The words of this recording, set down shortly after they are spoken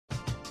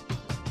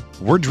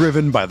We're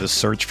driven by the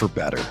search for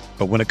better.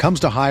 But when it comes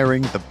to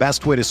hiring, the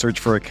best way to search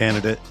for a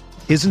candidate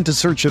isn't to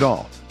search at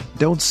all.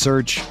 Don't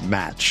search,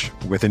 match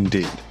with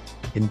Indeed.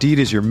 Indeed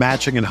is your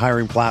matching and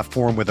hiring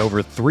platform with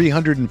over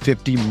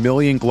 350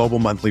 million global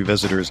monthly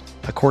visitors,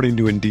 according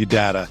to Indeed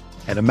data,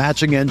 and a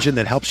matching engine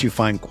that helps you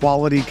find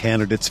quality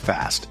candidates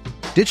fast.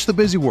 Ditch the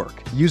busy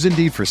work. Use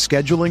Indeed for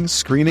scheduling,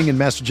 screening, and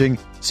messaging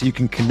so you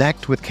can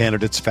connect with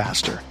candidates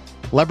faster.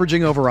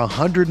 Leveraging over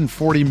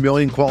 140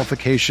 million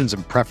qualifications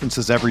and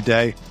preferences every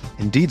day,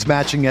 Indeed's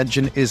matching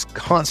engine is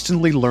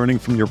constantly learning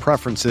from your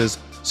preferences,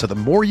 so the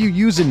more you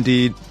use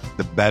Indeed,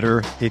 the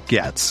better it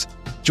gets.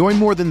 Join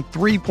more than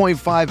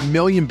 3.5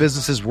 million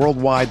businesses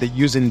worldwide that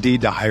use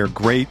Indeed to hire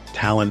great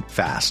talent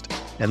fast.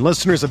 And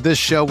listeners of this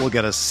show will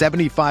get a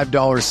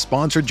 $75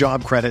 sponsored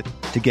job credit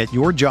to get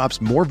your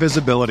jobs more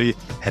visibility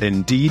at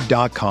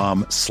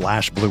Indeed.com/Blue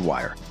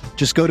Wire.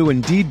 Just go to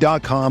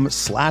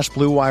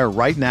Indeed.com/Blue Wire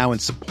right now and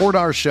support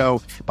our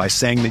show by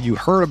saying that you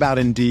heard about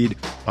Indeed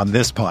on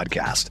this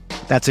podcast.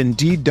 That's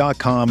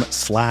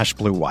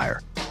Indeed.com/Blue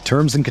Wire.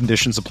 Terms and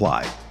conditions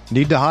apply.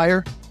 Need to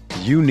hire?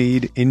 You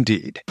need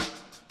Indeed.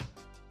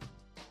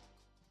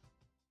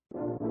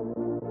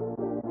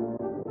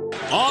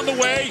 On the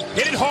way,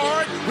 hit it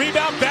hard,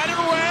 rebound, batted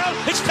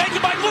around, it's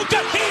taken by Luka,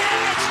 he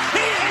hits,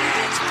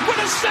 with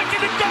a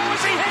second to go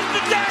as he hits the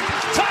deck,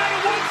 tie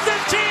at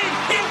 115,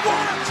 it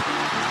worked,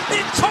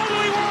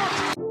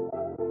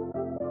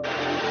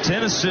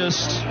 10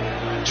 assists,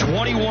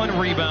 21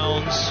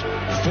 rebounds,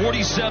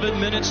 47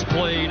 minutes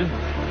played, and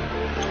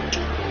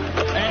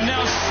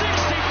now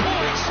 60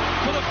 points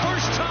for the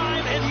first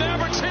time in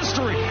Mavericks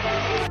history.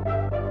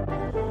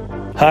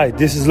 Hi,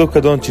 this is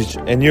Luka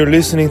Doncic, and you're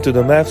listening to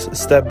the Mavs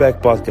Step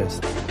Back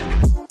Podcast.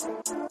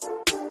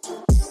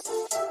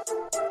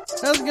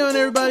 How's it going,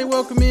 everybody?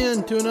 Welcome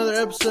in to another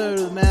episode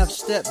of the Mavs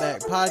Step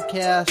Back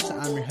Podcast.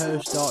 I'm your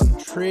host, Dalton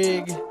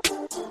Trigg.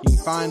 You can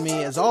find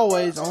me, as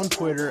always, on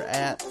Twitter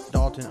at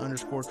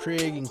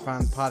Dalton_Trigg. You can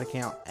find the pod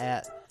account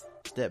at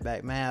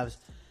StepBackMavs.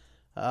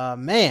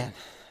 Man,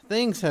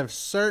 things have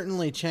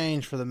certainly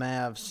changed for the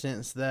Mavs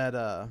since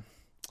that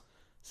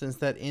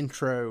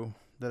intro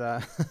that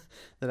I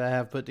that I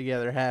have put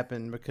together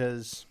happened,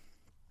 because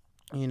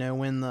when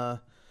the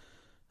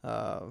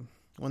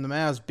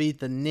Mavs beat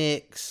the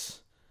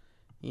Knicks,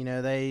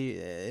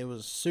 it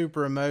was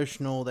super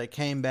emotional. They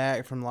came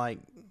back from I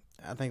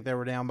think they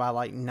were down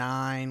by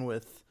 9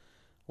 with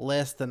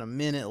less than a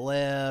minute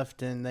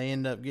left, and they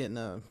end up getting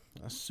a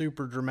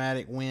super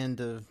dramatic win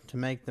to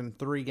make them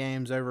 3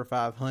 games over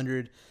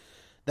 500.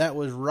 That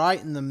was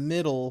right in the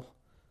middle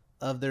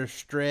of their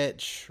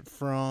stretch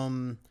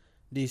from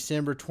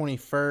December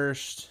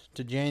 21st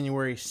to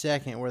January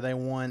 2nd, where they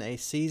won a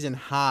season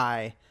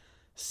high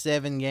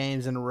 7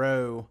 games in a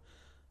row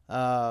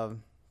to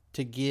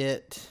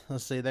get,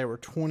 they were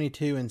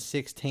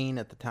 22-16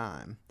 at the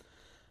time.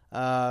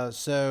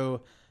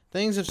 So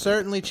things have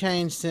certainly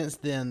changed since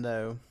then,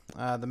 though.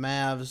 The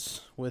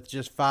Mavs, with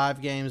just 5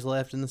 games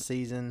left in the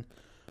season,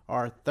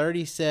 are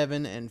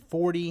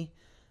 37-40,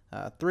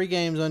 3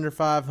 games under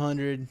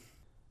 500.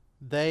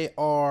 They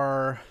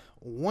are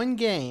 1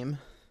 game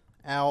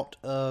out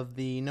of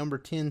the number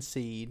 10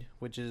 seed,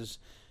 which is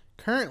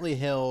currently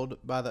held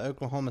by the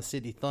Oklahoma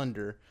City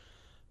Thunder,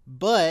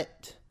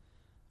 but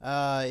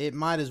it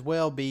might as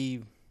well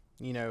be,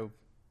 a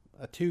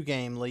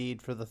 2-game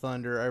lead for the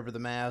Thunder over the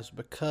Mavs,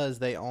 because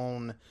they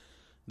own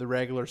the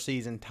regular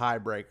season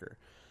tiebreaker.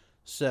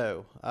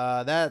 So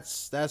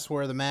that's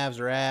where the Mavs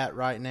are at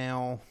right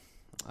now.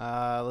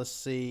 Let's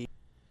see.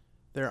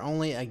 They're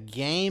only a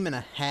game and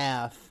a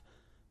half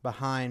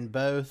behind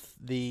both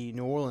the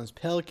New Orleans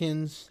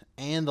Pelicans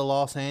and the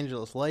Los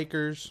Angeles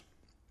Lakers.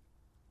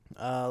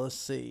 Let's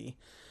see.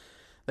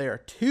 They are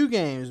 2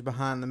 games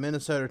behind the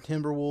Minnesota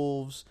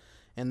Timberwolves,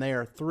 and they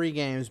are 3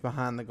 games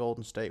behind the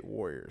Golden State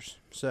Warriors.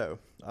 So,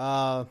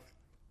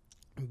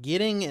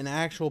 getting an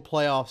actual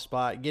playoff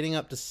spot, getting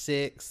up to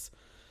 6,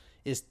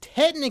 is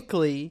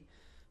technically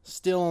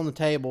still on the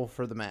table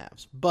for the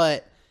Mavs,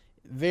 but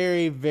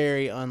very,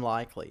 very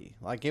unlikely.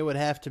 It would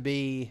have to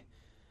be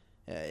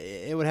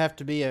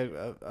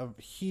a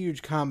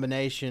huge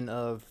combination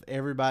of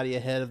everybody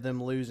ahead of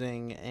them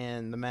losing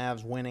and the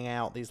Mavs winning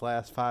out these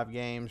last 5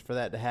 games for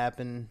that to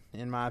happen,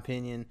 in my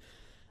opinion.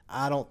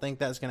 I don't think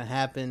that's going to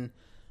happen.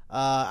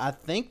 I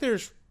think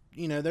there's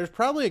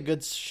probably a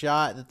good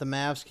shot that the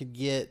Mavs could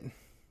get,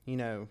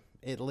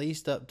 at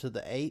least up to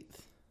the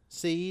 8th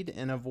seed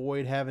and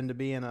avoid having to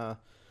be in a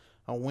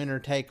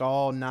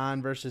winner-take-all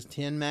 9 versus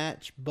 10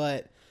 match.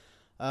 But,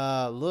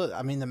 look,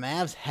 the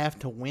Mavs have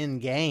to win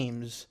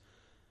games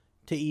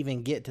to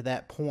even get to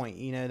that point.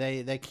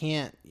 They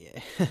can't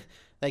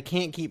they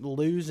can't keep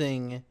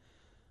losing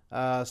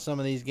some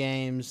of these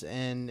games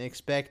and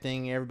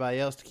expecting everybody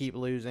else to keep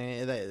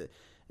losing.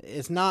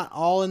 It's not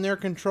all in their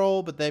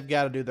control, but they've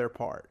got to do their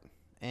part.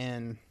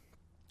 And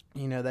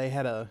they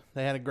had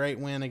a great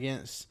win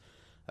against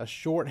a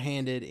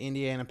shorthanded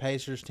Indiana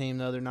Pacers team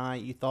the other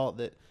night. You thought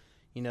that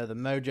the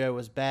mojo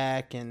was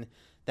back, and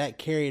that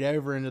carried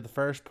over into the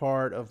first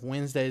part of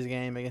Wednesday's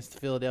game against the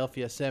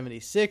Philadelphia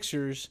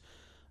 76ers,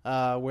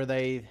 where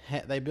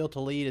they built a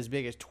lead as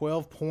big as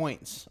 12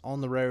 points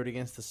on the road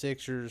against the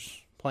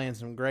Sixers, playing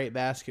some great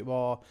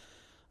basketball.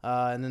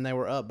 And then they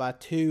were up by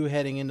 2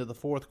 heading into the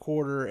fourth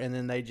quarter, and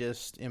then they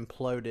just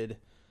imploded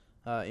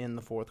in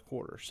the fourth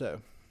quarter.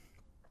 So,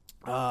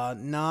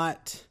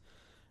 not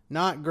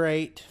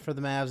great for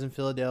the Mavs in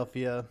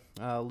Philadelphia.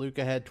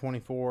 Luka had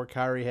 24,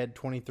 Kyrie had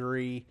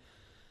 23.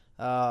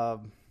 I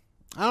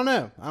don't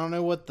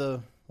know what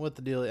the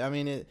deal is. I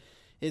mean,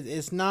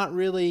 it's not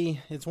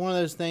really. It's one of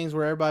those things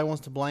where everybody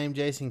wants to blame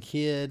Jason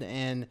Kidd,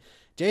 and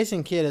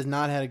Jason Kidd has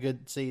not had a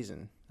good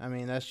season. I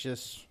mean, that's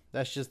just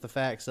the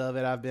facts of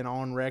it. I've been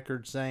on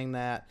record saying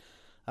that.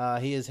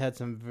 He has had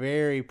some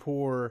very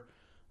poor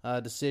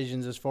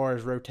decisions as far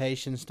as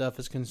rotation stuff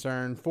is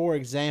concerned. For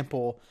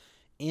example,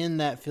 in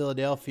that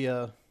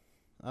Philadelphia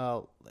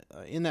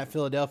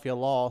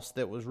loss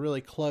that was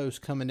really close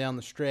coming down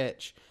the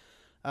stretch,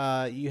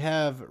 you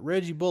have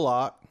Reggie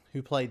Bullock,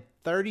 who played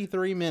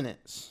 33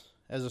 minutes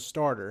as a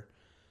starter,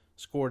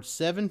 scored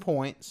 7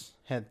 points,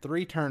 had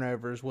 3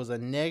 turnovers, was a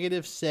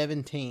negative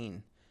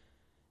 17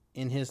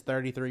 in his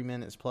 33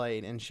 minutes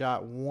played, and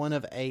shot 1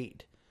 of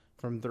 8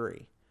 from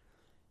 3.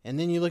 And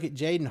then you look at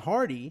Jaden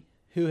Hardy,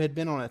 who had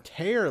been on a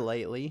tear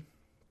lately.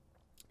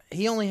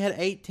 He only had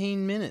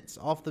 18 minutes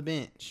off the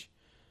bench,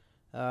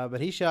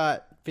 but he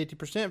shot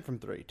 50% from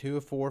 3, 2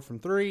 of 4 from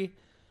 3,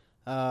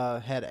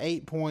 had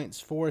 8 points,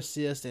 4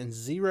 assists, and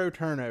 0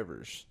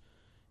 turnovers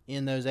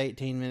in those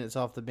 18 minutes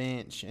off the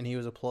bench, and he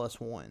was a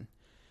 +1.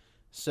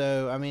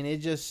 So, I mean, it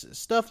just,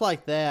 stuff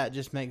like that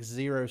just makes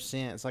 0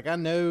 sense. Like, I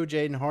know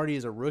Jaden Hardy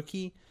is a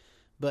rookie,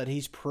 but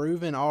he's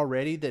proven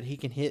already that he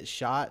can hit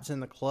shots in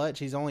the clutch.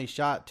 He's only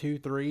shot 2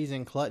 threes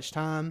in clutch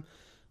time,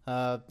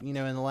 in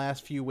the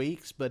last few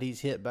weeks, but he's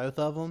hit both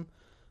of them.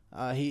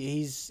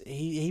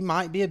 He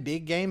might be a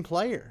big game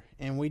player,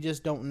 and we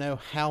just don't know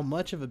how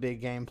much of a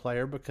big game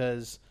player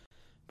because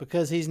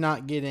he's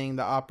not getting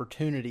the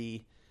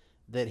opportunity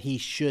that he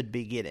should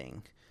be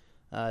getting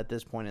at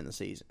this point in the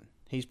season.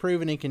 He's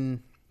proven he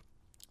can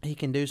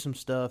do some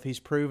stuff. He's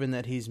proven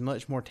that he's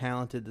much more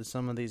talented than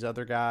some of these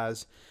other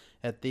guys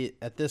at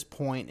this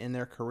point in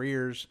their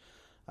careers.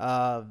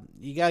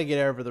 You got to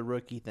get over the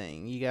rookie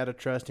thing. You got to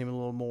trust him a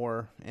little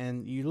more,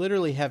 and you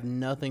literally have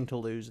nothing to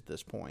lose at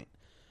this point.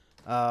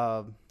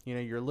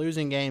 You're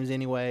losing games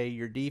anyway.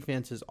 Your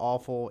defense is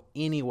awful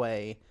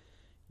anyway.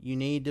 You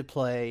need to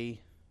play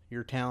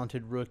your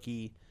talented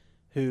rookie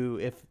who,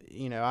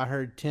 I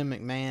heard Tim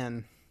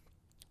McMahon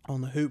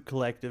on the Hoop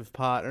Collective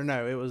pod, or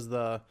no, it was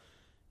the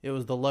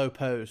Low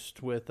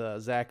Post with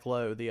Zach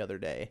Lowe the other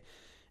day,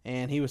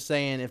 and he was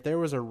saying if there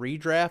was a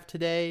redraft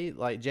today,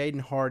 like Jaden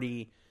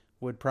Hardy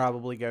would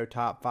probably go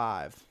top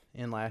 5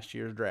 in last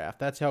year's draft.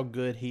 That's how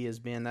good he has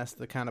been. That's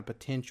the kind of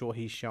potential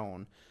he's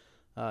shown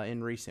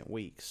in recent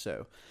weeks.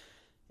 So,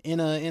 in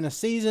a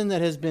season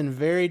that has been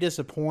very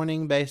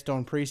disappointing based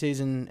on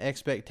preseason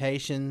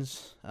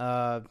expectations,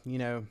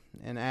 and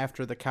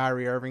after the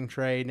Kyrie Irving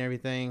trade and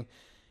everything.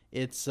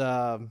 It's,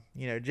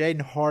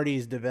 Jaden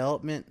Hardy's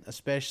development,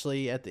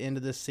 especially at the end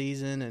of this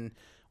season, and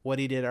what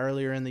he did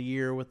earlier in the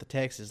year with the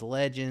Texas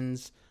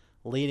Legends,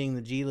 leading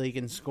the G League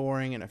in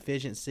scoring and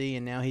efficiency,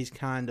 and now he's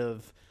kind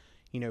of,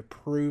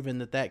 proven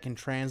that can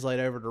translate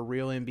over to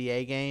real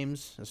NBA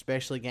games,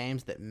 especially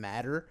games that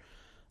matter.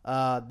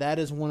 That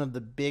is one of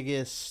the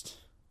biggest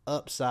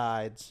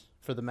upsides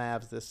for the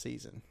Mavs this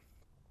season.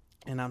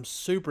 And I'm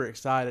super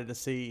excited to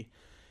see,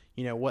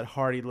 what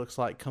Hardy looks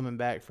like coming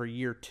back for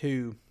year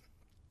 2.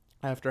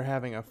 After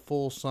having a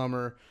full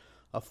summer,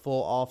 a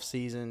full off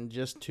season,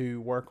 just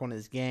to work on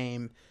his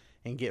game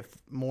and get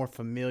more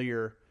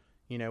familiar,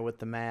 with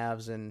the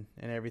Mavs and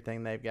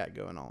everything they've got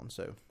going on.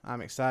 So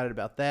I'm excited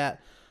about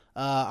that.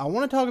 I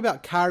want to talk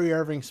about Kyrie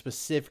Irving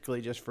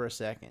specifically just for a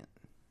second.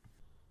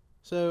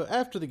 So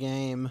after the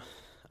game,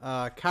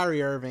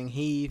 Kyrie Irving,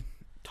 he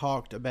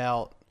talked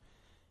about,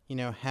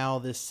 how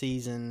this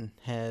season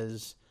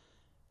has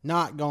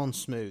not gone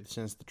smooth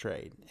since the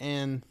trade.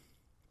 And,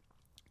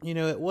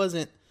 it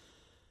wasn't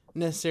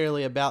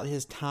necessarily about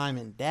his time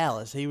in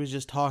Dallas. He was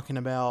just talking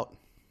about,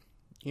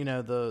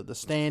 the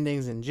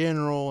standings in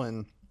general,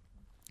 and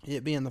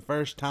it being the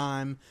first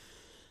time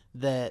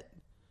that,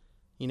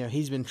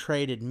 he's been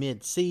traded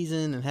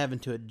mid-season and having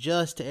to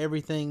adjust to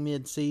everything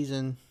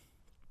mid-season.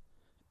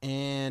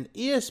 And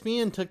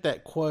ESPN took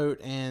that quote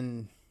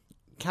and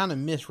kind of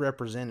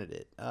misrepresented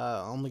it.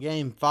 On the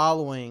game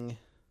following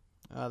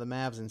the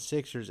Mavs and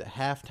Sixers at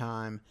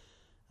halftime,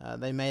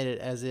 they made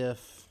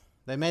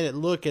it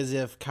look as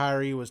if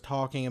Kyrie was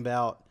talking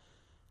about,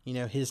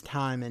 his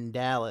time in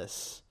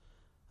Dallas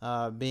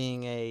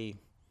being a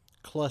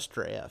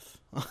cluster F.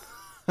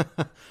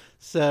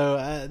 So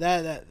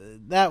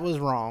that was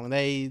wrong.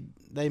 They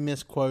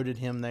misquoted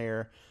him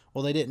there.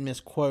 Well, they didn't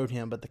misquote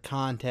him, but the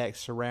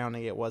context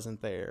surrounding it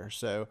wasn't there.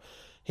 So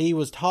he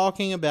was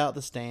talking about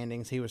the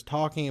standings. He was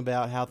talking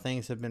about how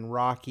things have been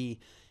rocky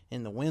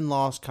in the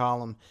win-loss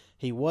column.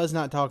 He was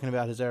not talking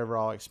about his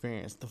overall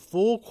experience. The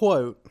full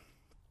quote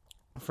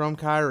from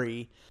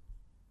Kyrie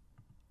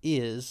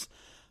is,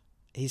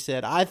 he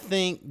said, I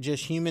think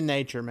just human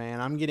nature, man.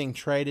 I'm getting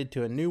traded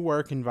to a new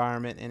work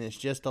environment, and it's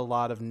just a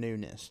lot of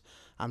newness.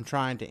 I'm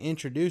trying to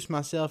introduce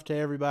myself to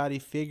everybody,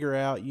 figure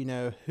out,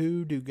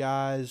 who do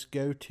guys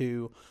go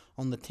to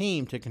on the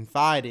team to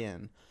confide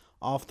in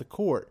off the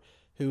court.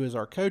 Who is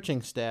our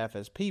coaching staff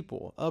as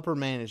people? Upper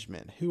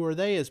management, who are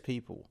they as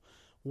people?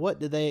 What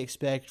do they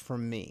expect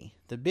from me?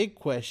 The big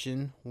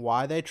question,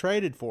 why they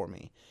traded for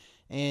me?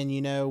 And,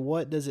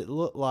 what does it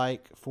look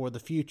like for the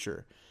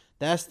future?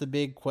 That's the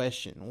big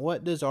question.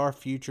 What does our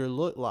future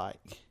look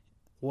like?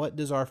 What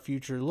does our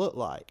future look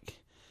like?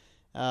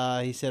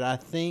 He said, I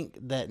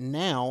think that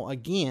now,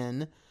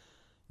 again,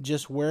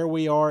 just where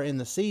we are in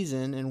the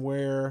season and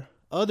where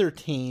other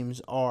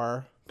teams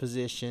are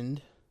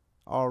positioned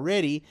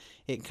already,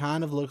 it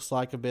kind of looks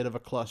like a bit of a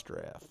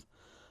cluster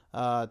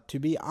F. To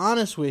be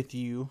honest with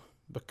you,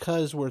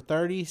 because we're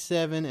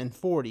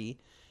 37-40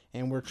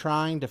 and we're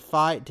trying to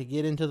fight to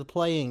get into the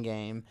play-in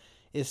game,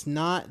 it's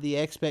not the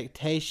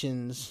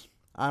expectations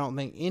I don't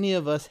think any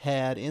of us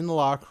had in the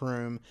locker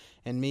room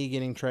and me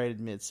getting traded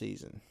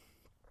midseason.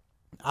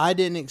 I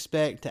didn't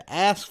expect to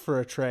ask for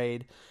a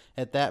trade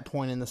at that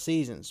point in the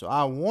season, so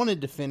I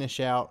wanted to finish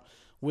out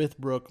with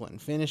Brooklyn,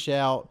 finish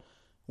out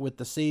with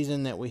the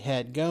season that we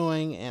had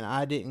going, and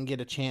I didn't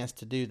get a chance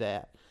to do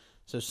that.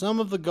 So some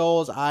of the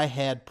goals I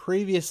had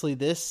previously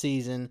this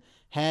season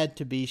had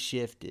to be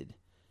shifted,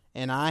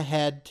 and I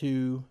had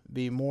to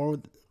be more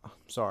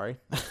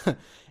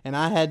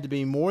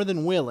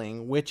than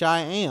willing, which I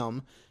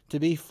am, to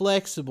be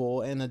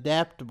flexible and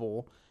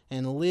adaptable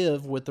and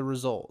live with the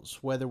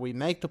results, whether we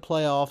make the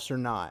playoffs or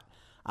not.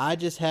 I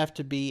just have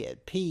to be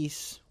at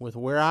peace with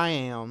where I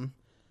am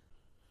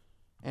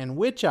and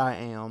which I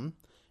am,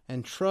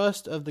 and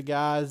trust of the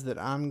guys that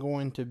I'm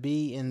going to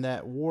be in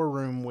that war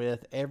room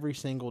with every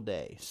single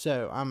day.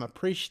 So I'm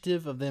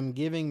appreciative of them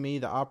giving me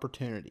the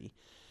opportunity.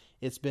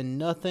 It's been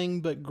nothing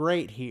but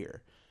great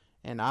here,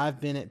 and I've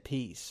been at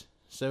peace.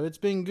 So it's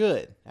been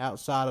good,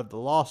 outside of the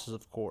losses,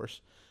 of course.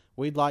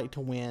 We'd like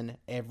to win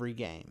every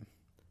game.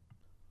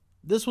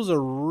 This was a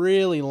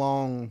really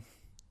long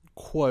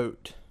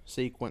quote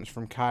sequence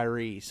from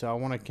Kyrie, so I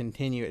want to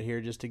continue it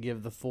here just to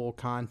give the full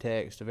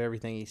context of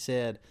everything he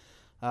said.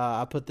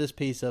 I put this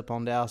piece up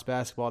on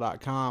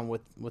DallasBasketball.com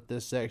with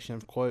this section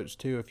of quotes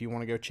too, if you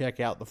want to go check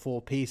out the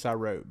full piece I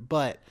wrote.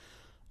 But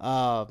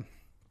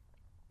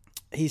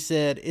he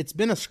said, it's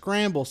been a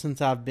scramble since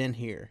I've been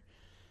here.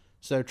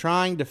 So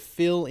trying to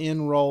fill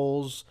in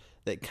roles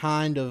that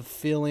kind of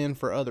fill in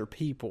for other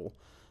people.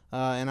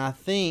 And I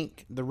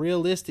think the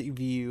realistic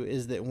view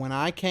is that when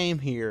I came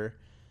here,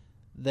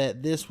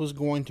 that this was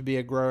going to be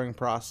a growing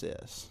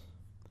process.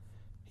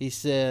 He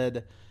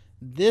said,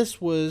 this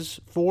was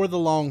for the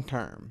long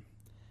term,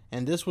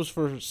 and this was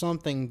for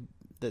something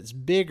that's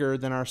bigger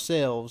than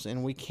ourselves,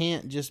 and we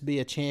can't just be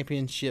a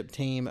championship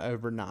team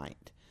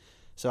overnight.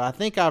 So I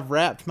think I've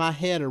wrapped my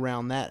head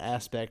around that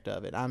aspect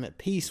of it. I'm at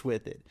peace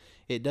with it.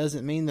 It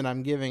doesn't mean that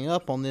I'm giving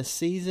up on this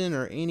season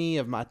or any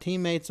of my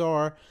teammates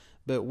are,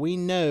 but we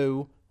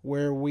know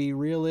where we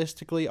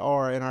realistically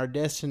are, and our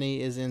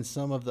destiny is in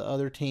some of the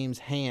other teams'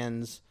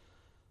 hands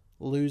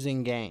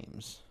losing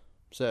games.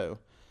 So,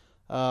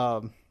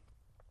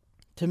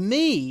 to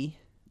me,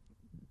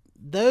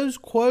 those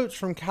quotes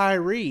from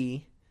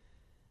Kyrie,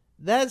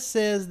 that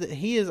says that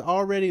he is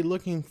already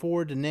looking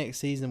forward to next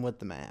season with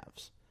the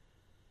Mavs.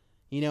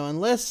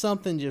 Unless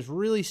something just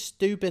really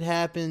stupid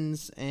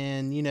happens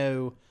and,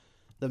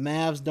 the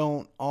Mavs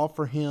don't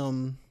offer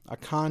him a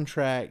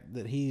contract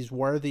that he's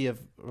worthy of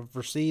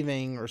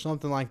receiving or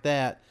something like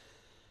that,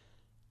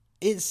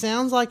 it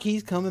sounds like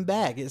he's coming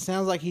back. It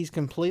sounds like he's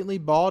completely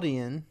bought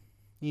in.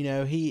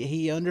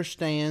 He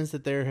understands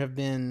that there have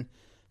been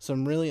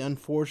some really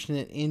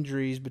unfortunate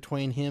injuries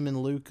between him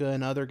and Luka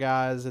and other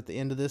guys at the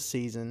end of this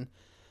season.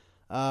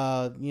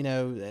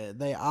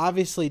 They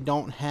obviously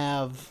don't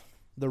have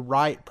the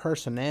right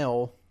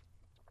personnel,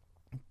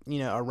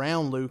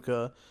 around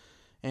Luka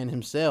and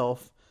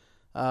himself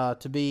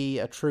to be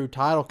a true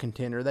title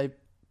contender.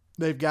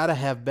 They've got to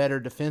have better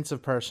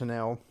defensive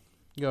personnel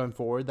going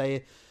forward.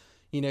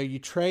 You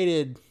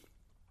traded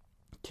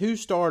two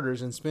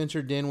starters in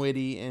Spencer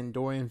Dinwiddie and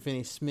Dorian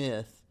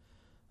Finney-Smith,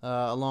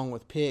 along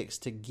with picks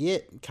to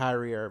get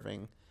Kyrie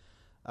Irving.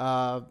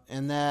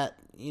 And that,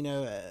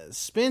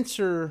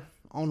 Spencer,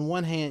 on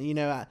one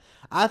hand,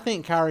 I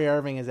think Kyrie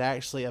Irving is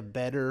actually a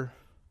better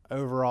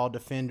overall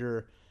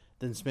defender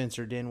than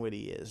Spencer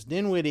Dinwiddie is.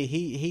 Dinwiddie,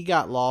 he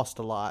got lost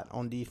a lot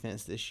on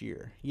defense this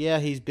year. Yeah,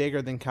 he's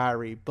bigger than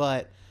Kyrie,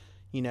 but,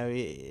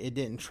 it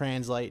didn't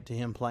translate to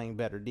him playing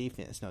better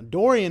defense. Now,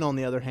 Dorian, on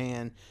the other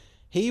hand,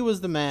 he was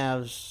the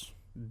Mavs'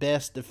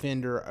 best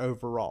defender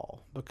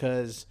overall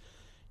because,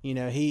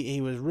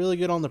 he was really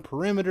good on the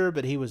perimeter,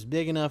 but he was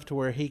big enough to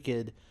where he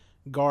could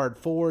guard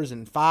fours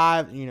and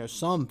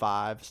some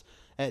fives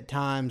at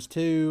times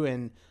too,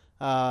 and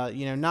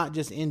not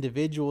just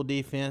individual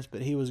defense,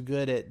 but he was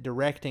good at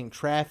directing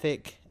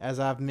traffic, as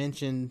I've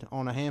mentioned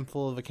on a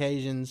handful of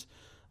occasions,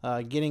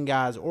 getting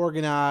guys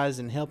organized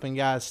and helping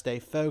guys stay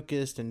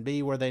focused and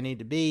be where they need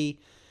to be.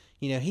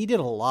 He did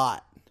a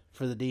lot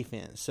for the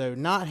defense. So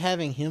not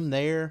having him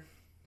there.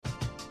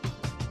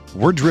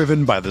 We're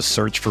driven by the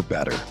search for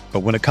better. But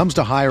when it comes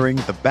to hiring,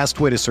 the best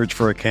way to search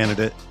for a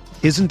candidate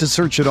isn't to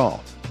search at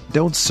all.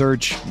 Don't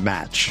search,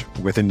 match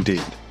with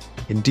Indeed.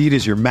 Indeed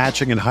is your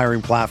matching and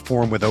hiring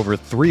platform with over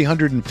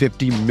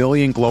 350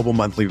 million global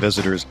monthly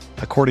visitors,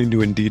 according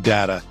to Indeed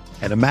data,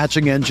 and a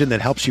matching engine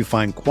that helps you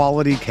find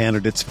quality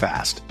candidates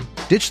fast.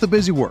 Ditch the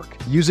busy work.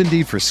 Use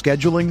Indeed for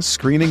scheduling,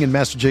 screening, and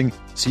messaging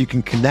so you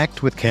can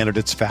connect with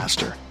candidates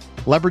faster.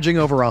 Leveraging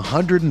over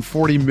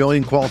 140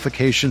 million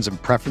qualifications and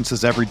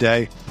preferences every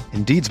day,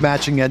 Indeed's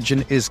matching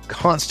engine is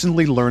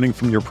constantly learning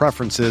from your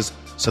preferences,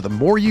 so the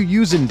more you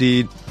use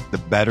Indeed, the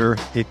better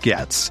it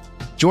gets.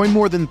 Join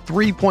more than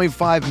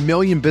 3.5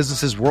 million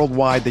businesses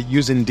worldwide that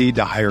use Indeed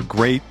to hire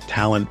great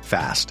talent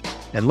fast.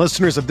 And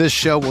listeners of this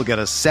show will get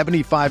a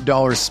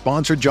 $75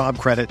 sponsored job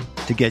credit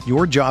to get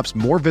your jobs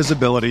more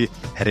visibility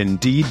at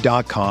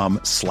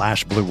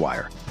Indeed.com/Blue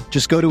Wire.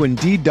 Just go to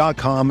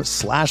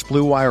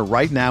Indeed.com/Blue Wire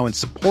right now and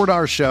support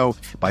our show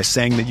by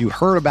saying that you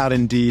heard about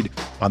Indeed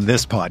on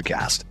this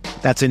podcast.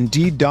 That's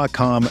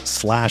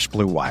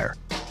Indeed.com/Blue Wire.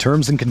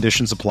 Terms and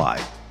conditions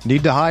apply.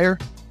 Need to hire?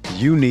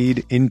 You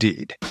need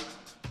Indeed.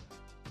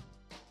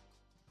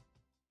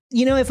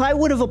 If I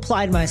would have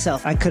applied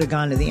myself, I could have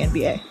gone to the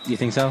NBA. You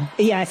think so?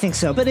 Yeah, I think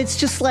so. But it's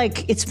just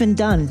like, it's been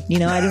done.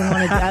 I didn't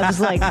want to, I was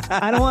like,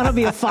 I don't want to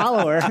be a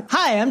follower.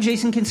 Hi, I'm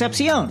Jason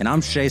Concepcion. And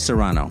I'm Shea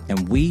Serrano.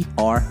 And we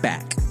are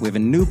back. We have a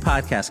new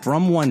podcast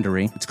from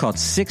Wondery. It's called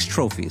Six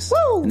Trophies.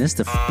 Woo! And it's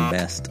the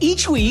best.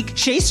 Each week,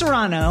 Shea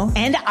Serrano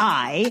and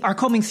I are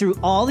combing through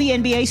all the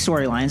NBA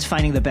storylines,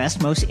 finding the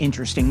best, most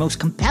interesting, most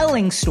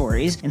compelling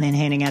stories, and then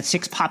handing out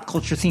 6 pop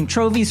culture themed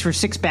trophies for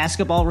 6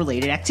 basketball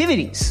related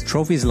activities.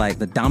 Trophies like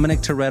the Dominic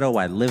Toretto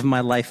I Live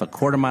My Life a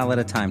Quarter Mile at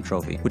a Time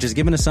trophy, which is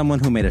given to someone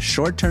who made a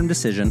short-term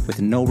decision with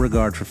no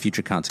regard for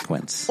future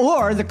consequence.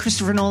 Or the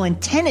Christopher Nolan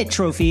Tenet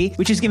trophy,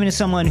 which is given to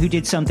someone who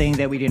did something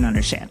that we didn't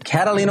understand.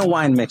 Catalina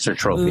Wine Mixer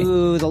trophy.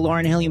 Ooh, the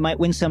Lauryn Hill, you might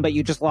win some, but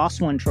you just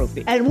lost one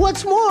trophy. And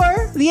what's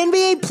more, the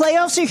NBA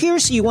playoffs are here,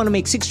 so you want to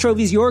make 6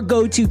 Trophies your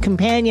go-to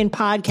companion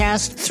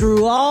podcast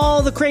through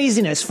all the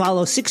craziness.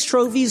 Follow 6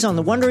 Trophies on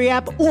the Wondery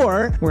app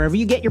or wherever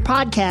you get your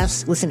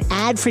podcasts. Listen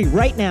ad-free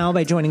right now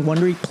by joining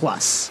Wondery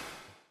Plus.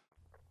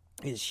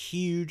 Is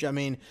huge. I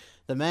mean,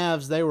 the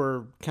Mavs, they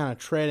were kind of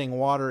treading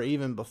water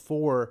even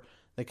before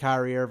the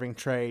Kyrie Irving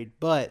trade,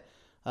 but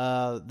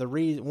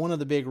one of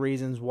the big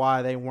reasons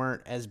why they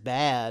weren't as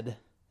bad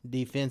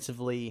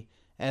defensively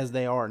as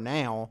they are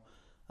now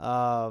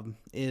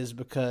is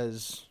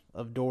because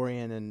of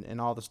Dorian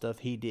and all the stuff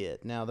he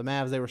did. Now, the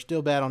Mavs, they were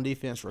still bad on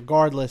defense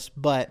regardless,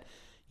 but,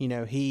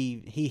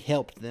 he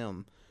helped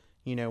them,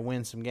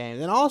 win some games.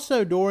 And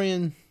also,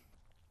 Dorian,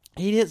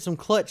 he hit some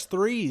clutch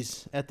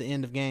threes at the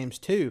end of games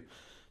too,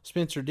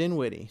 Spencer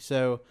Dinwiddie.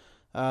 So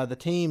the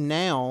team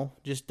now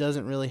just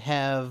doesn't really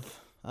have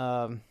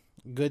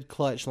good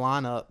clutch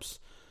lineups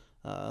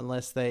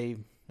unless they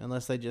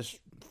just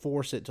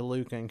force it to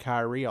Luka and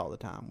Kyrie all the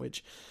time.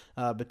 Which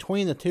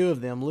between the two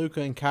of them,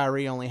 Luka and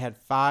Kyrie only had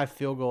 5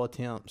 field goal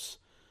attempts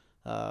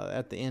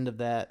at the end of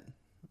that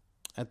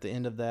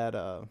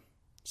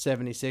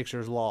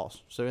 76ers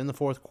loss. So in the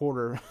fourth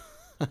quarter.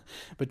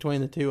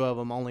 Between the two of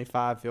them, only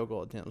 5 field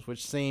goal attempts,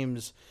 which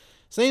seems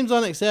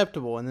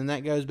unacceptable. And then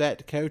that goes back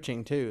to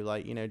coaching too.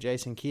 Like,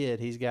 Jason Kidd,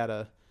 he's got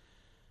to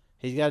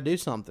do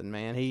something,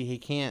 man. He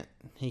can't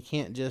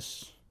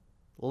just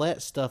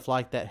let stuff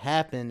like that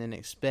happen and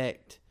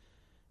expect,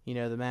 the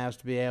Mavs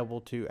to be able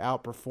to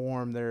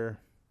outperform their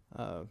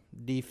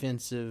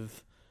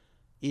defensive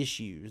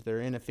issues,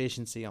 their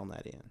inefficiency on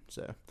that end.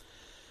 So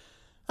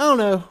I don't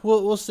know.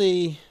 We'll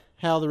see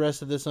how the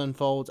rest of this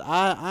unfolds.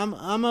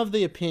 I'm of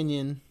the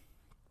opinion,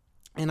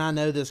 and I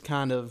know this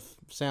kind of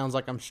sounds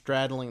like I'm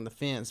straddling the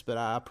fence, but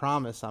I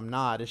promise I'm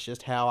not. It's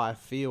just how I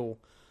feel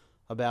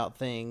about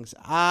things.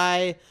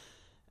 I'm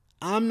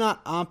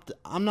not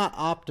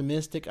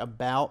optimistic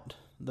about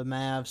the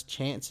Mavs'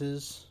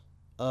 chances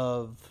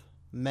of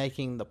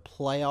making the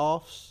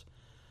playoffs.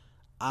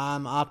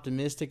 I'm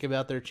optimistic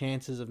about their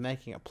chances of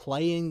making a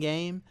play-in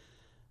game.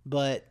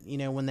 But,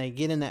 when they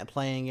get in that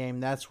playing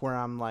game, that's where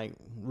I'm,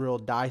 real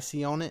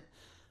dicey on it.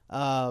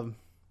 I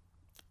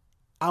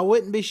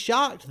wouldn't be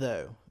shocked,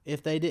 though,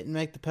 if they didn't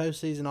make the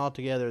postseason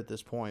altogether at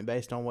this point,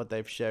 based on what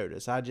they've showed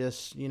us. I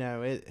just,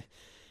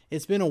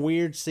 it's been a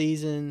weird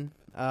season.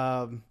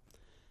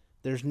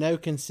 There's no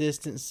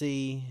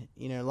consistency.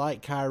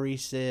 Like Kyrie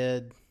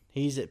said,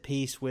 he's at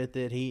peace with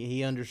it.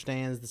 He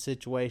understands the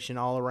situation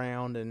all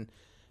around, and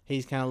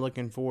he's kind of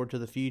looking forward to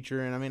the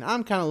future. And,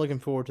 I'm kind of looking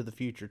forward to the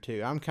future,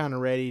 too. I'm kind of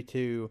ready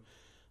to,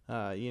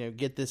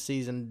 get this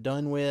season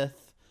done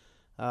with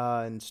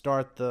and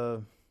start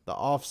the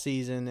off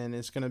season. And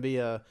it's going to be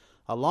a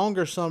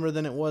longer summer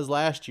than it was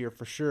last year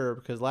for sure,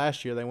 because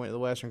last year they went to the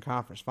Western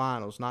Conference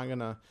Finals.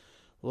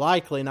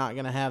 Likely not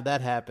going to have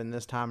that happen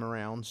this time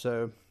around.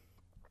 So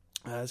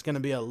it's going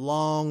to be a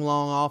long,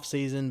 long off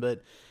season,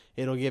 but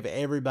it'll give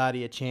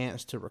everybody a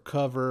chance to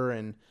recover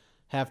and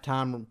have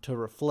time to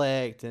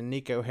reflect, and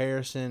Nico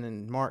Harrison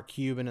and Mark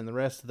Cuban and the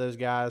rest of those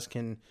guys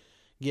can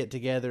get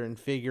together and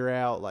figure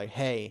out, like,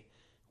 hey,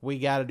 we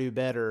got to do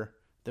better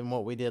than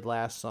what we did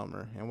last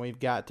summer, and we've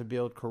got to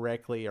build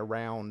correctly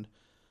around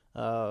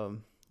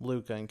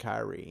Luka and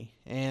Kyrie.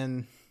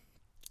 And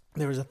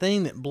there was a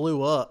thing that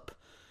blew up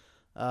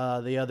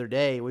the other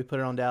day. We put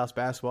it on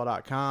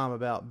DallasBasketball.com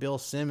about Bill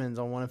Simmons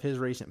on one of his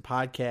recent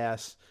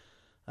podcasts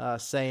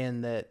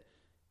saying that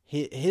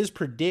his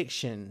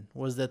prediction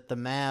was that the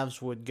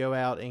Mavs would go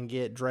out and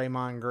get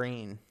Draymond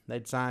Green.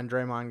 They'd sign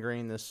Draymond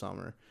Green this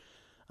summer.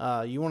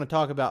 You want to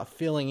talk about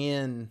filling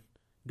in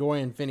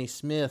Dorian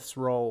Finney-Smith's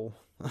role,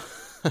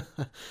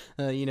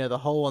 the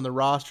hole in the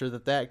roster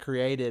that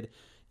created.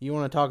 You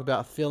want to talk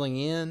about filling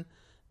in?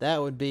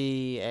 That would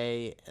be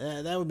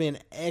an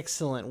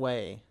excellent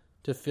way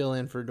to fill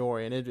in for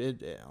Dorian.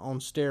 It on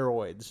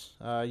steroids.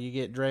 You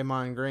get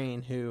Draymond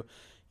Green, who,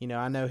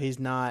 I know he's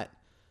not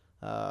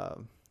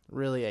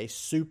really a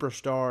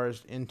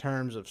superstar in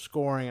terms of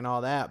scoring and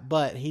all that,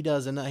 but he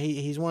does enough.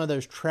 He's one of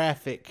those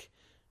traffic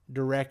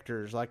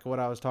directors, like what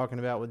I was talking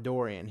about with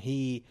Dorian.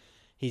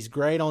 He's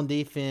great on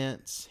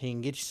defense. He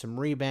can get you some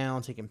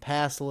rebounds. He can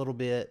pass a little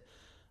bit.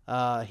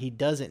 He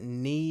doesn't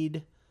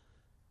need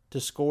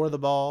to score the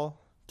ball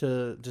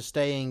to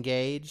stay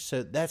engaged.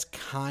 So that's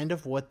kind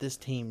of what this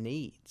team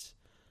needs.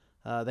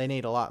 They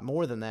need a lot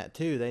more than that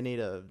too. They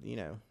need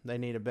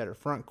a better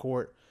front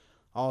court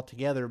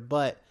altogether.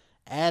 But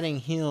adding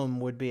him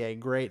would be a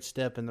great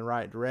step in the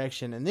right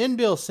direction. And then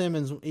Bill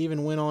Simmons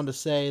even went on to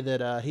say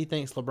that he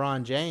thinks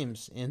LeBron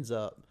James ends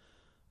up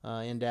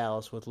in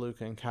Dallas with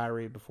Luka and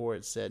Kyrie before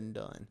it's said and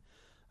done.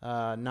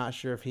 Not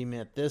sure if he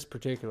meant this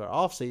particular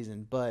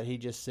offseason, but he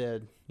just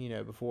said,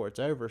 before it's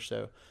over.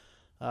 So,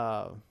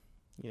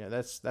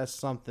 that's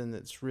something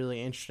that's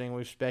really interesting.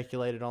 We've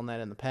speculated on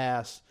that in the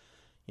past.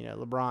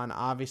 LeBron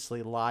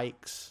obviously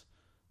likes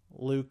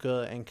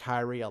Luka and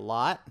Kyrie a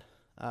lot.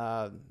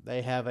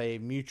 They have a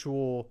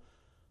mutual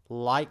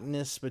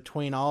likeness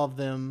between all of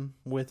them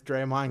with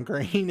Draymond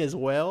Green as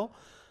well.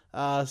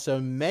 So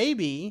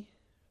maybe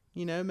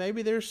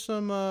there's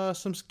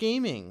some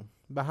scheming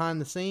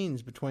behind the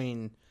scenes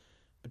between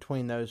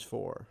those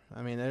four.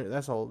 I mean,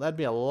 that'd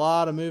be a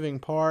lot of moving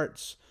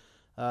parts.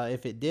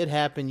 If it did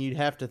happen, you'd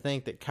have to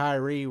think that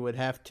Kyrie would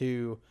have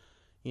to,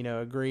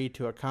 agree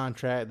to a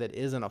contract that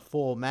isn't a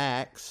full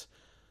max,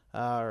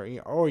 or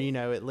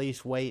at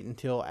least wait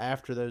until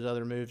after those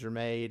other moves are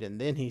made and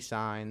then he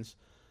signs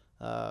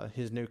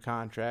his new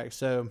contract.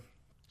 So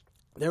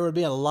there would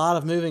be a lot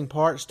of moving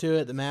parts to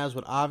it. The Mavs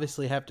would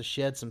obviously have to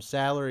shed some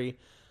salary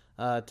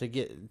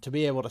to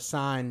be able to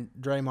sign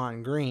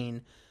Draymond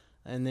Green,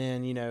 and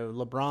then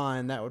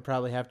LeBron, that would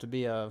probably have to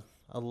be a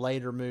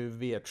later move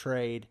via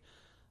trade.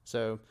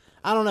 So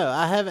I don't know.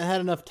 I haven't had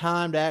enough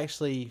time to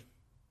actually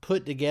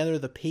put together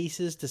the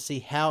pieces to see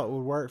how it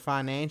would work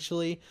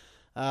financially.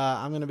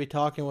 I'm going to be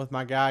talking with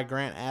my guy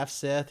Grant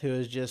Afseth, who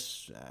is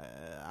just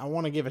I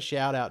want to give a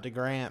shout out to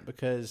Grant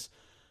because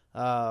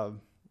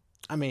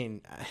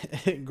Grant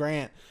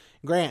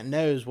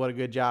knows what a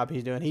good job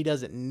he's doing. He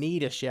doesn't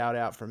need a shout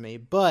out from me,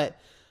 but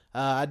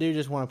I do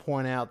just want to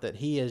point out that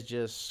he has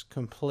just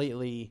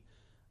completely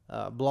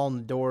blown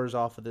the doors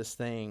off of this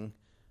thing,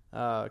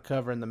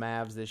 covering the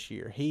Mavs this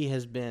year. He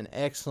has been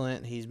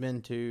excellent. He's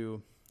been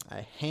to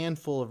a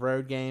handful of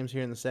road games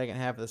here in the second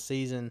half of the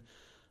season,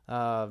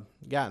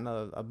 gotten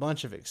a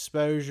bunch of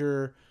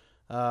exposure.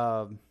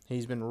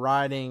 He's been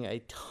writing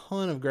a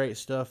ton of great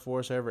stuff for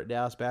us over at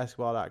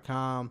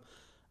DallasBasketball.com,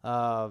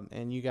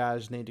 and you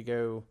guys need to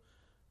go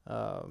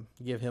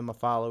give him a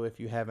follow if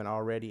you haven't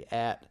already,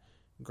 at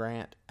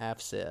Grant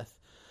Afseth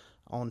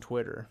on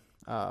Twitter.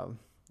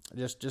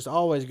 Just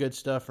always good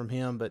stuff from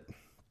him. But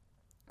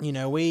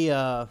we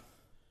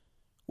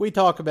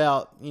talk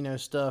about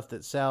stuff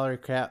that's salary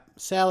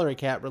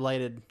cap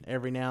related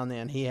every now and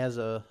then. He has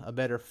a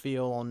better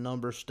feel on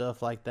number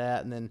stuff like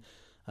that, and then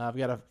I've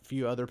got a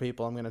few other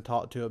people I'm going to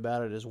talk to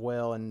about it as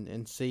well,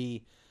 and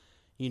see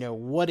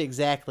what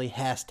exactly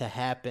has to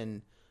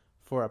happen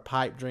for a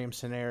pipe dream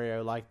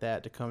scenario like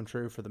that to come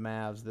true for the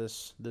Mavs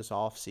this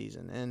off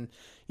season. And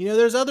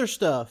there's other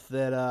stuff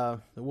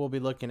that we'll be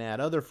looking at,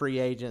 other free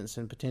agents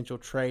and potential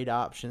trade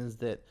options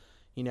that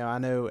I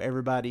know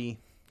everybody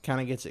kind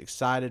of gets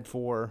excited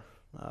for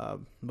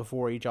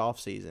before each off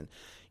season.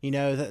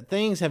 That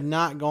things have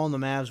not gone the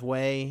Mavs'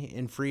 way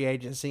in free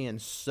agency in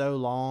so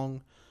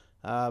long,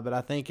 but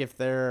I think if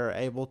they're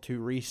able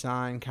to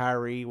re-sign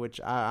Kyrie, which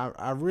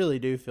I really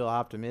do feel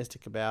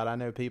optimistic about. I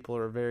know people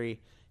are very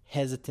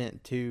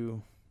hesitant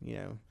to,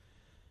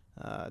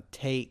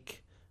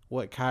 take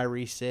what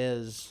Kyrie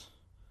says,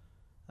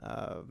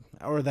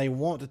 or they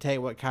want to take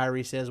what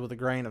Kyrie says with a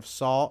grain of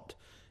salt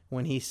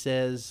when he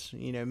says,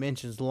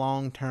 mentions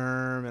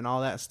long-term and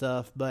all that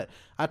stuff. But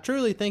I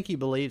truly think he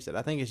believes it.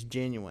 I think it's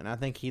genuine. I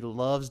think he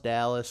loves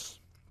Dallas.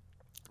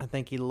 I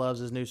think he loves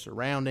his new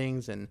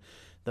surroundings and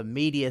the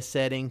media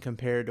setting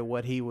compared to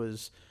what he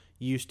was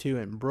used to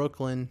in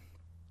Brooklyn.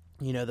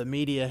 The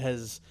media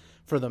has,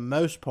 for the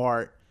most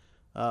part,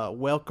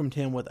 welcomed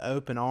him with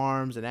open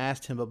arms and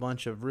asked him a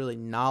bunch of really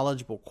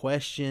knowledgeable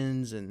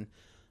questions. And,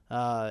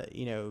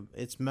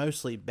 it's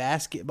mostly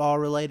basketball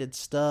related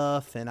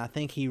stuff. And I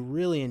think he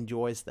really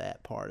enjoys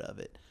that part of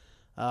it.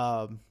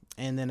 And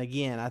then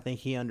again, I think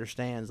he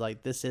understands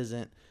like this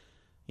isn't,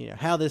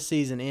 how this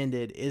season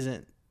ended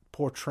isn't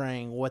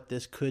portraying what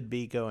this could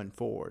be going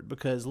forward.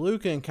 Because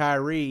Luka and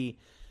Kyrie,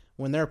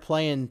 when they're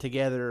playing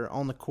together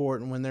on the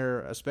court and when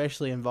they're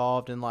especially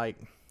involved in like,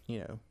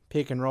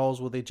 pick and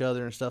rolls with each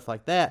other and stuff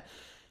like that,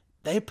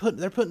 they're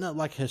putting up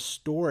like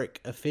historic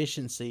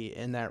efficiency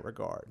in that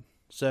regard.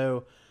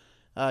 So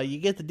you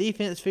get the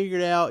defense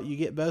figured out, you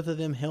get both of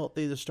them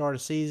healthy to start a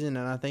season,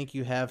 and I think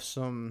you have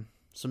some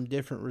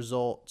different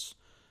results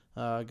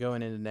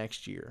going into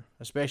next year,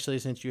 especially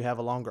since you have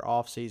a longer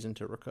off season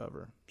to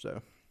recover.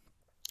 So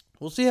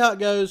we'll see how it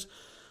goes.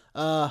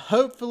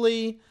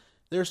 Hopefully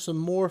there's some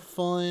more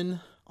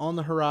fun on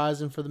the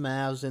horizon for the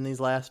Mavs in these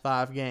last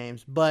 5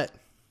 games, but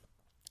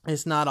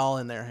it's not all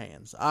in their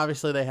hands.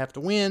 Obviously, they have to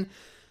win,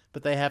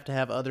 but they have to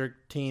have other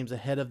teams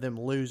ahead of them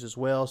lose as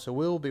well. So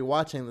we'll be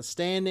watching the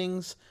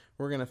standings.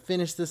 We're going to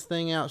finish this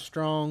thing out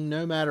strong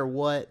no matter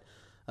what.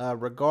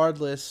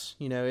 Regardless,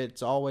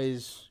 it's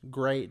always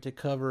great to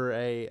cover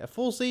a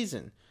full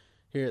season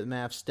here at the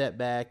Mavs Step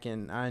Back,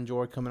 and I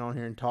enjoy coming on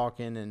here and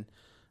talking and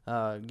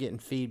getting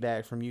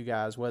feedback from you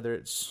guys, whether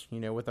it's,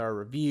 with our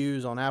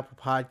reviews on Apple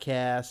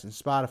Podcasts and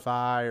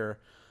Spotify or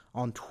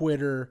on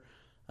Twitter.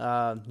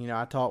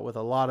 I talk with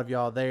a lot of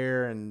y'all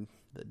there, and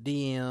the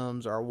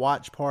DMs, our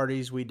watch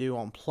parties we do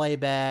on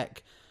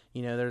playback.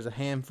 There's a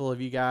handful of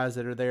you guys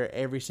that are there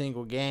every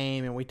single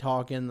game, and we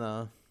talk in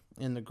the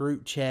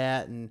group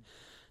chat, and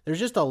there's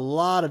just a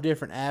lot of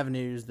different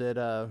avenues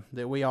that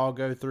we all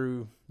go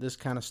through this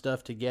kind of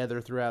stuff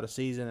together throughout a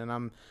season, and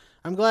I'm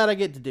glad I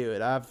get to do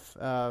it. I've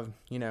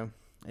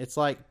it's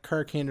like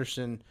Kirk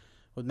Henderson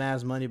with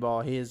Mavs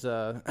Moneyball.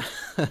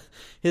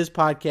 His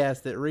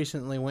podcast that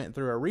recently went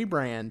through a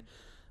rebrand.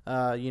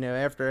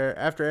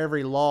 After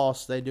every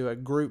loss, they do a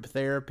group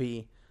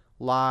therapy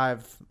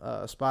live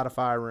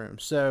Spotify room.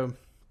 So,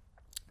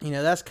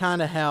 that's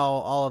kind of how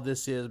all of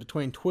this is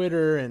between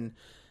Twitter and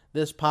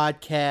this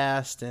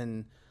podcast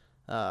and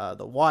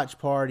the watch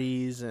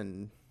parties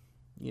and,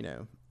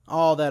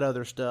 all that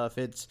other stuff.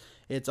 It's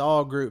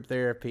all group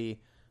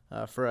therapy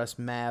for us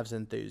Mavs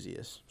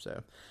enthusiasts.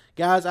 So,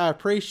 guys, I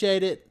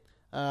appreciate it.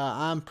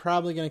 I'm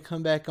probably going to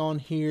come back on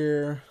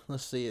here.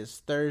 Let's see, it's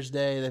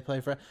Thursday. They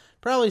play Friday.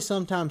 Probably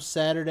sometime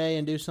Saturday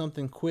and do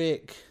something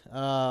quick.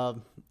 My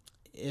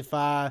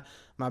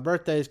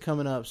birthday is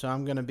coming up, so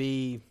I'm going to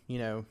be,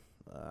 I'm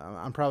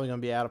probably going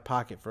to be out of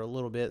pocket for a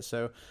little bit.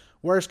 So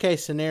worst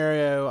case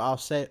scenario, I'll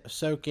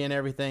soak in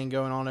everything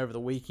going on over the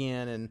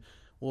weekend, and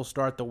we'll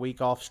start the week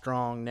off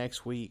strong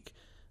next week,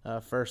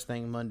 first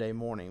thing Monday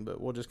morning.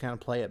 But we'll just kind of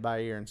play it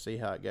by ear and see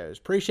how it goes.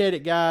 Appreciate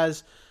it,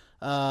 guys.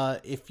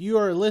 If you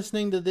are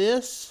listening to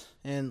this,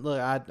 and look,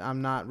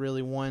 I'm not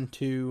really one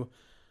to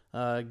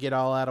get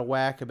all out of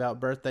whack about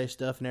birthday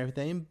stuff and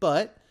everything,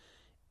 but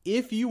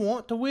if you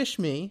want to wish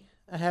me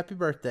a happy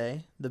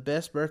birthday, the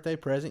best birthday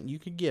present you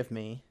could give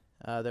me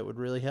that would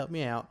really help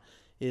me out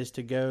is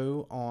to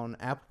go on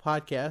Apple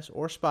Podcasts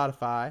or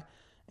Spotify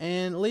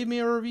and leave me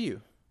a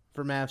review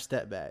for Mavs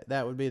Step Back.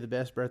 That would be the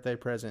best birthday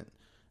present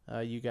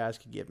you guys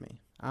could give me.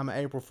 I'm an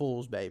April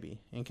Fool's baby,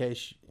 in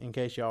case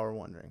y'all are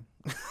wondering.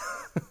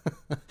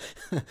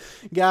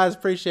 Guys,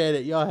 appreciate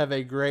it. Y'all have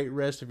a great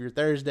rest of your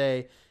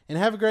Thursday, and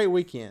have a great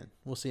weekend.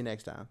 We'll see you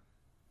next time.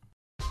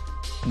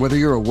 Whether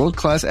you're a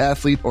world-class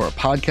athlete or a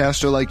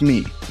podcaster like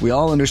me, we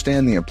all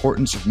understand the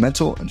importance of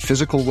mental and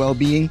physical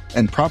well-being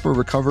and proper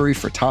recovery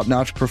for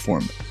top-notch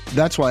performance.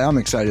 That's why I'm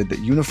excited that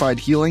Unified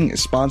Healing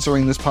is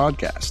sponsoring this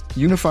podcast.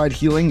 Unified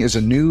Healing is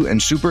a new and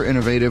super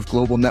innovative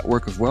global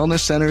network of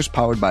wellness centers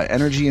powered by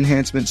Energy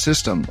Enhancement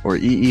System, or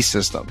EE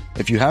System.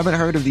 If you haven't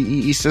heard of the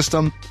EE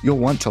System, you'll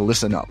want to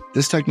listen up.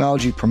 This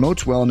technology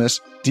promotes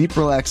wellness, deep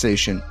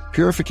relaxation,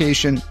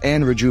 purification,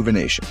 and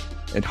rejuvenation.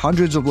 At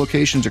hundreds of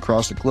locations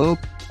across the globe,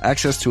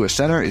 access to a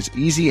center is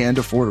easy and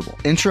affordable.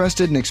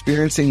 Interested in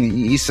experiencing the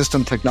EE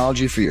System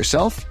technology for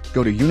yourself?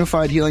 Go to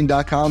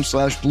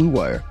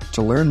unifiedhealing.com/bluewire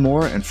to learn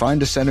more and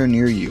find a center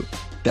near you.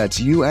 That's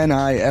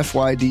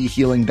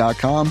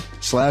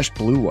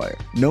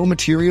unifydhealing.com/bluewire. No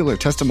material or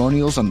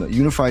testimonials on the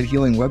Unified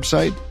Healing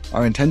website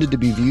are intended to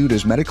be viewed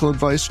as medical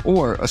advice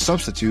or a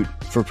substitute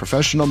for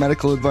professional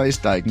medical advice,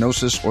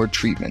 diagnosis, or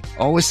treatment.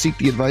 Always seek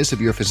the advice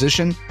of your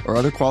physician or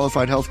other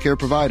qualified healthcare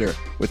provider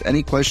with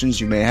any questions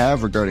you may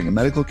have regarding a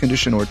medical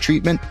condition or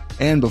treatment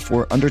and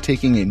before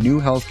undertaking a new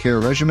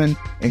healthcare regimen,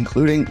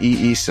 including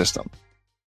EE System.